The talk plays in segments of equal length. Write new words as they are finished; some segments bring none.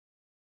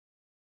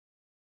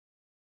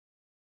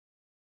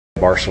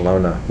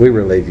Barcelona, we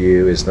really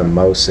view as the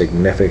most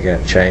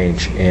significant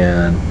change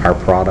in our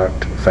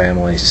product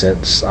family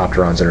since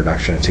Opteron's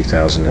introduction in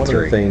 2003. One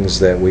of the things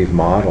that we've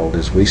modeled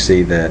is we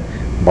see that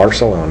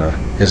Barcelona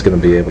is going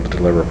to be able to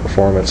deliver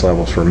performance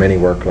levels for many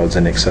workloads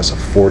in excess of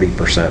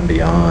 40%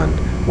 beyond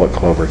what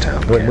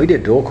Clovertown can. When we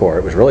did dual core,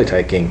 it was really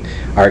taking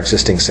our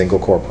existing single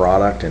core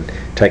product and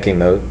taking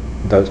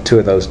those two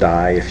of those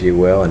die, if you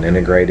will, and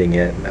integrating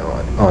it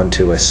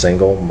onto a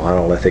single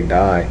monolithic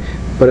die.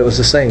 But it was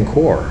the same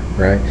core,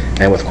 right?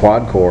 And with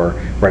quad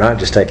core, we're not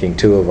just taking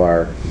two of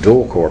our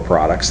dual core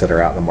products that are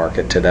out in the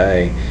market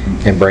today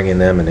and bringing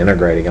them and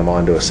integrating them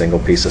onto a single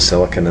piece of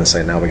silicon and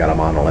saying, now we got a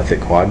monolithic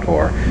quad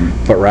core.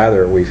 But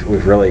rather, we've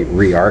really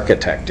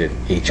re-architected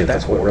each of them.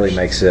 That's what really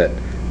makes it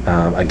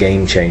a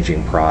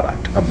game-changing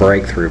product, a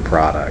breakthrough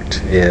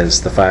product,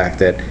 is the fact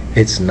that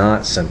it's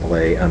not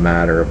simply a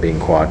matter of being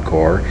quad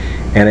core,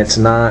 and it's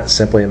not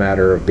simply a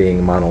matter of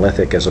being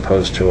monolithic as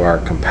opposed to our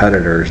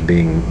competitors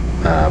being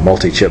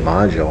multi-chip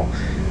module.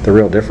 The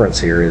real difference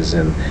here is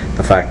in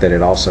the fact that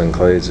it also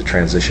includes a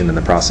transition in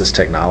the process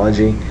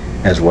technology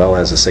as well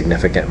as a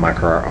significant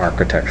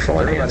microarchitectural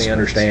enhancement. Everybody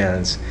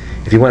understands,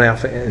 if you went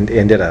out and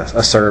did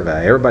a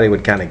survey, everybody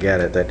would kind of get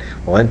it that,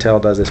 well,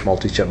 Intel does this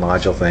multi-chip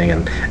module thing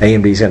and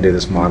AMD's going to do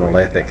this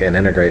monolithic and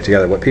integrate it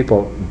together. What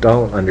people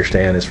don't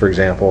understand is, for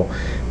example,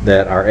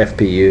 that our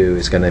FPU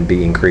is going to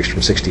be increased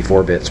from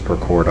 64 bits per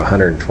core to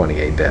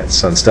 128 bits.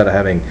 So instead of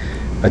having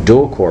a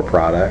dual core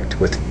product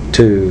with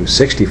two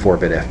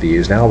 64-bit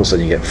FPUs, now all of a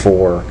sudden you get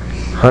four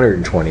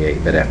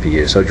 128-bit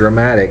FPUs. So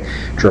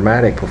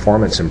dramatic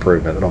performance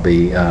improvement that'll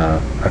be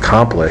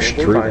accomplished.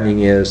 What we're finding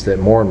is that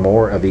more and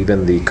more of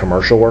even the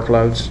commercial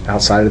workloads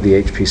outside of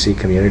the HPC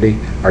community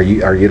are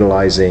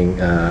utilizing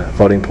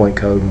floating point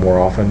code more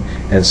often,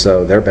 and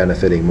so they're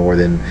benefiting more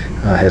than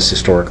has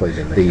historically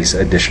been. These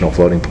additional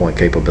floating point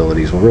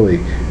capabilities will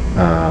really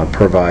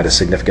provide a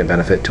significant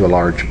benefit to a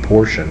large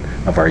portion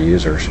of our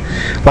users.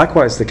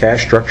 Likewise, the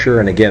cache structure,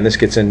 and again, this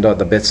gets into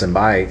the bits and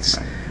bytes.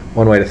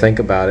 One way to think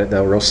about it,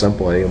 though, real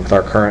simply, with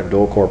our current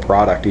dual-core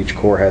product, each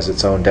core has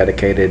its own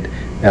dedicated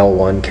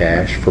L1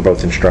 cache for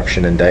both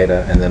instruction and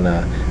data, and then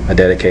a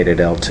dedicated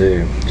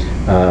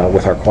L2.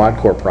 With our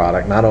quad-core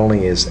product, not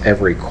only is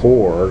every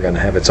core going to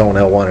have its own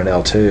L1 and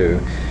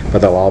L2, but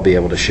they'll all be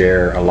able to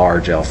share a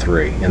large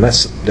L3. And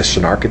that's just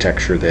an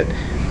architecture that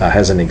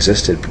hasn't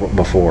existed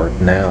before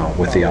now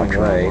with the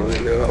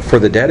Opteron. For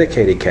the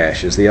dedicated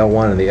caches, the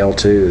L1 and the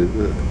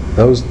L2,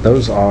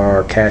 those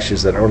are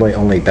caches that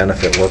only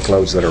benefit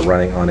workloads that are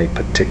running on a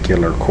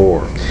particular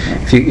core.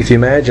 If you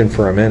imagine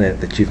for a minute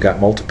that you've got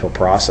multiple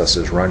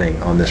processes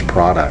running on this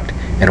product,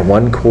 and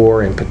one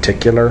core in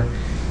particular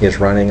is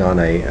running on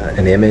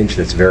an image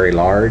that's very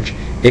large,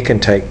 it can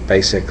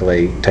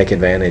basically take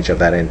advantage of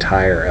that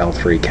entire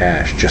L3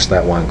 cache, just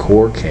that one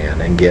core can,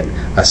 and get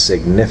a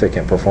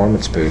significant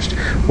performance boost,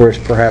 whereas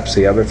perhaps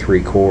the other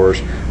three cores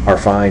are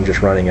fine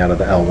just running out of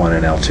the L1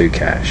 and L2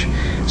 cache.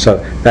 So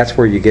that's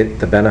where you get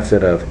the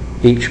benefit of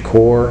each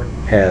core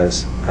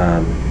has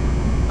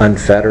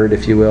unfettered,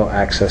 if you will,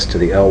 access to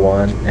the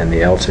L1 and the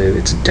L2.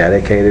 It's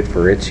dedicated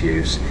for its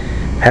use.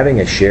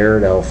 Having a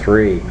shared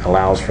L3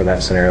 allows for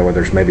that scenario where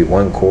there's maybe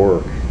one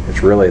core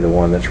that's really the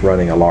one that's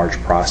running a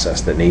large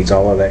process that needs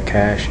all of that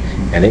cache,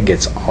 and it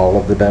gets all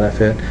of the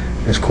benefit.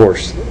 Of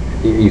course,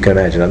 you can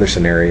imagine other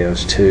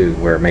scenarios too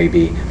where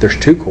maybe there's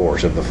two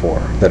cores of the four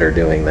that are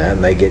doing that,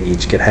 and they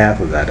each get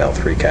half of that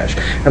L3 cache.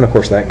 And of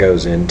course that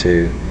goes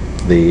into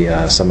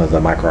some of the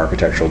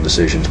microarchitectural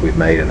decisions we've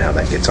made and how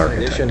that gets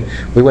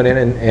architected. We went in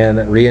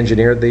and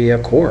re-engineered the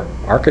core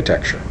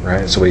architecture,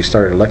 right? So we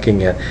started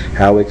looking at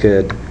how we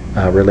could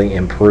really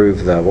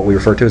improve what we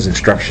refer to as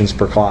instructions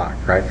per clock,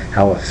 right?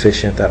 How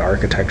efficient that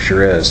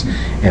architecture is.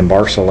 And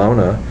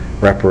Barcelona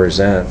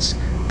represents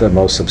the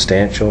most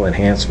substantial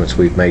enhancements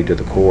we've made to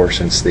the core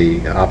since the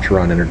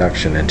Opteron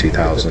introduction in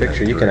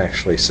 2003. You can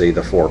actually see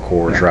the four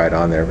cores right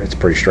on there. It's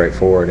pretty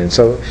straightforward. And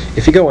so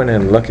if you go in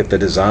and look at the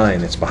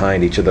design that's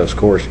behind each of those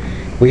cores,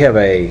 we have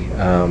a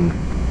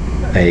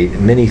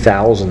many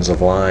thousands of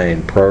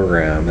line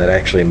program that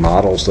actually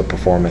models the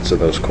performance of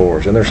those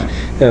cores. And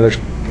there's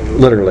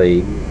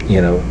literally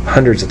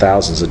hundreds of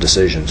thousands of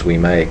decisions we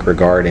make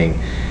regarding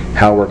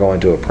how we're going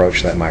to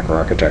approach that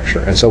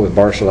microarchitecture. And so with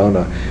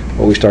Barcelona,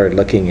 what we started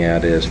looking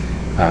at is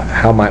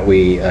how might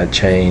we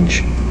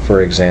change,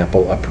 for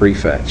example, a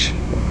prefetch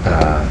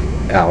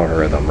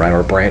algorithm, right,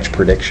 or branch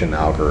prediction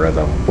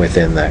algorithm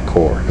within that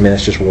core. I mean,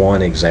 that's just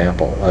one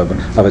example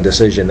of a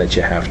decision that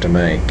you have to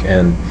make.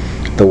 And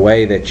the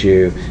way that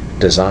you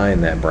design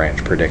that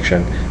branch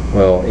prediction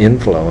will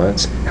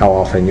influence how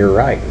often you're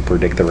right and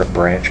predict the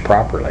branch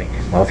properly.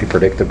 Well, if you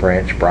predict the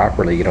branch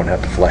properly, you don't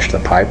have to flush the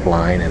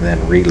pipeline and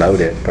then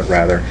reload it, but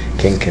rather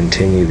can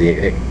continue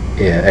the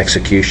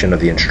execution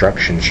of the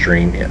instruction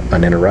stream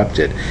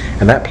uninterrupted.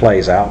 And that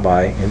plays out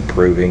by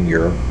improving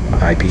your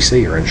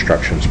IPC, or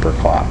instructions per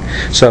clock.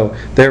 So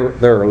there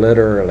are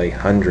literally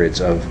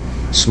hundreds of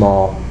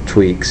small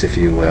tweaks, if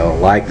you will,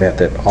 like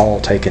that all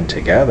taken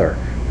together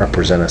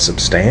represent a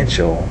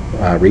substantial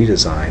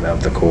redesign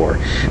of the core.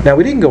 Now,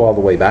 we didn't go all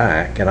the way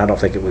back, and I don't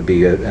think it would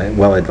be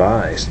well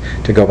advised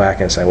to go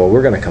back and say, well,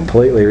 we're going to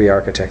completely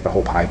re-architect the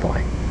whole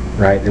pipeline.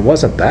 Right? It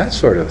wasn't that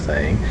sort of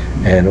thing,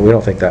 and we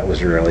don't think that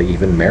was really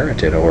even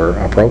merited or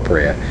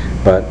appropriate.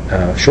 But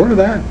short of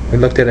that, we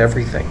looked at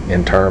everything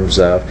in terms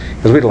of,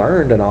 because we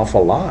learned an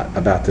awful lot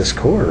about this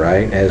core,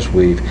 right, as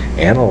we've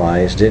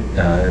analyzed it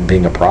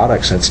being a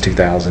product since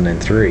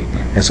 2003.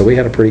 And so we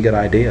had a pretty good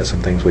idea of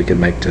some things we could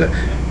make to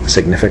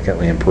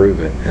significantly improve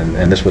it.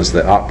 And this was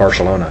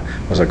Barcelona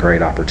was a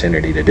great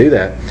opportunity to do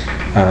that.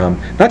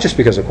 Not just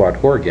because of quad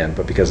core again,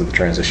 but because of the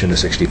transition to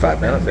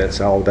 65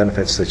 benefits. All the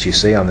benefits that you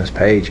see on this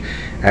page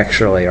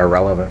actually are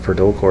relevant for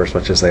dual core as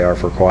much as they are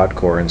for quad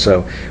core. And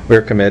so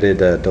we're committed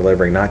to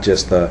delivering not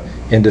just the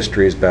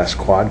industry's best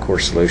quad core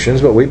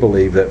solutions, but we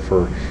believe that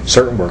for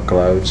certain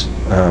workloads,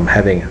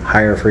 having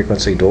higher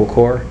frequency dual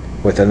core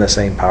within the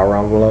same power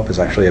envelope is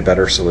actually a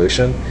better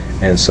solution.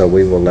 And so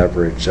we will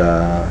leverage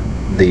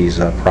these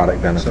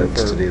product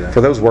benefits to do that.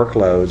 For those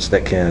workloads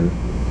that can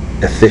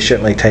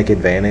efficiently take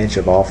advantage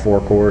of all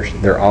 4 cores,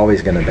 they're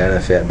always going to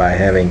benefit by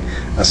having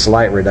a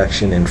slight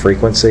reduction in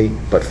frequency,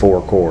 but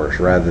 4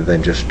 cores rather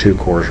than just 2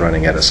 cores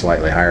running at a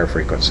slightly higher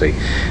frequency.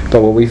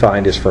 But what we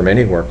find is for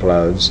many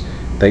workloads,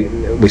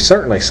 we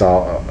certainly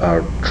saw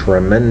a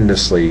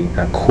tremendously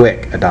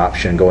quick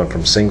adoption going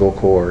from single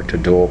core to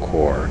dual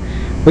core.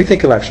 We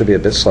think it'll actually be a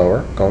bit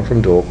slower going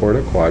from dual core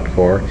to quad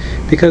core,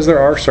 because there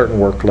are certain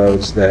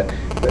workloads that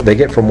they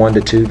get from 1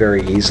 to 2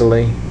 very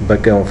easily,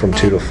 but going from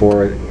 2 to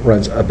 4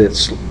 runs a bit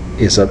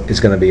is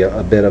going to be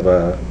a bit of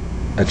a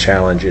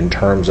challenge in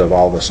terms of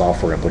all the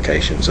software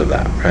implications of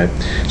that, right?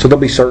 So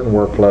there'll be certain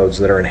workloads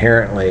that are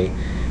inherently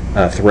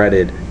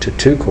threaded to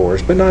 2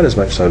 cores, but not as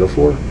much so to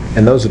 4,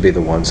 and those would be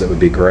the ones that would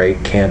be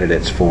great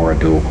candidates for a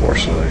dual core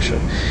solution.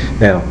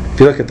 Now, if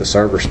you look at the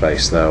server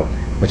space, though,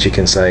 what you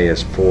can say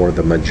is for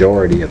the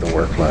majority of the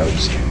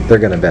workloads, they're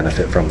going to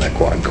benefit from that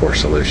quad core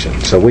solution.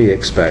 So we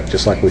expect,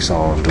 just like we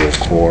saw on dual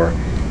core,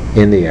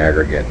 in the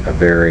aggregate, a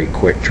very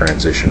quick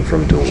transition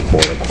from dual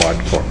core to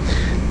quad core.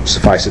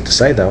 Suffice it to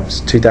say, though, it's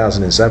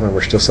 2007,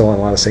 we're still selling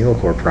a lot of single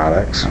core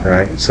products,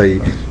 right? So,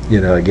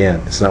 you know,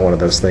 again, it's not one of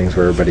those things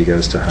where everybody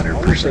goes to 100%.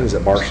 All those things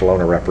that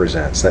Barcelona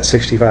represents, that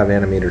 65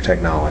 nanometer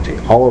technology,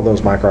 all of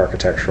those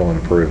microarchitectural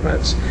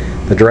improvements,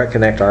 the direct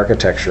connect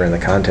architecture in the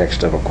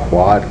context of a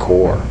quad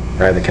core,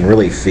 right, that can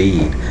really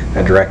feed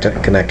a direct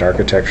connect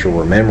architecture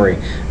where memory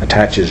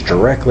attaches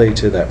directly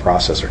to that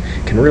processor,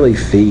 can really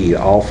feed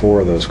all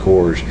 4 of those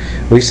cores.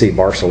 We see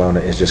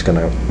Barcelona is just going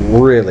to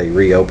really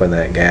reopen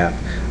that gap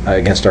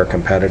against our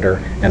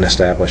competitor and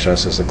establish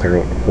us as the clear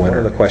winner. One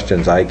of the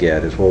questions I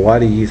get is, well, why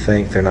do you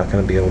think they're not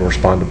going to be able to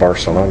respond to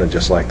Barcelona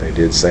just like they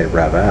did, say,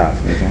 Rev F?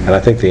 And I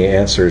think the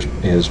answer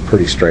is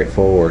pretty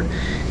straightforward.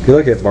 If you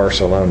look at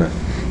Barcelona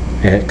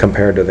and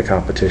compared to the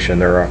competition,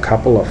 there are a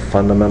couple of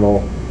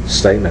fundamental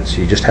statements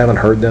you just haven't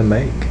heard them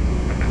make.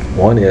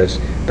 One is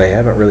they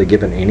haven't really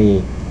given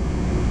any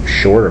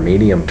short or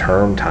medium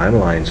term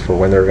timelines for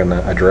when they're going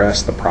to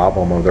address the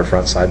problem of their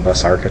front side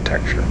bus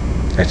architecture.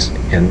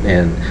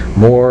 And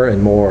more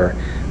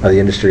of the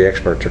industry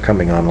experts are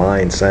coming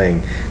online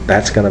saying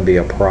that's going to be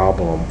a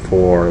problem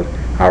for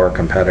our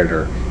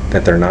competitor,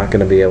 that they're not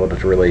going to be able to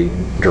really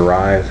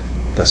derive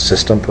the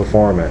system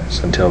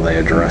performance until they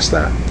address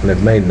that. And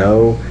they've made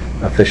no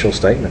official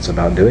statements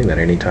about doing that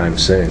anytime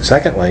soon.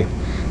 Secondly,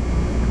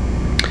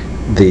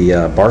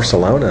 the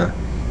Barcelona,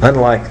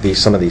 unlike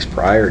some of these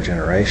prior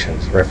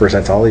generations,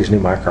 represents all these new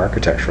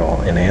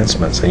microarchitectural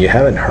enhancements, and you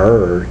haven't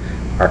heard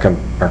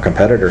our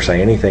competitors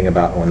say anything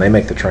about when they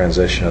make the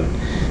transition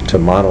to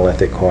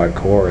monolithic quad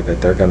core that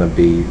they're going to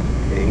be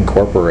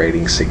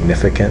incorporating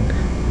significant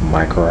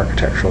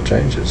microarchitectural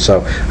changes.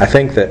 So I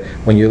think that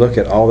when you look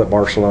at all that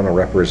Barcelona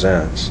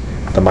represents,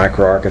 the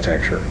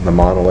microarchitecture, the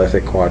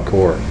monolithic quad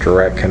core,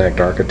 direct connect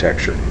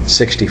architecture,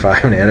 65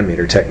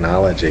 nanometer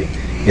technology,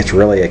 it's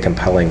really a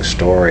compelling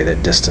story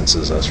that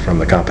distances us from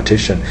the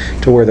competition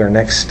to where their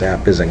next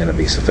step isn't going to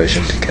be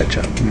sufficient to catch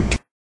up.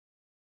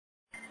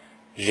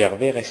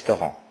 Gervais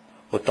Restaurant,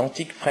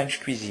 authentic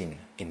French cuisine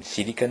in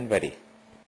Silicon Valley.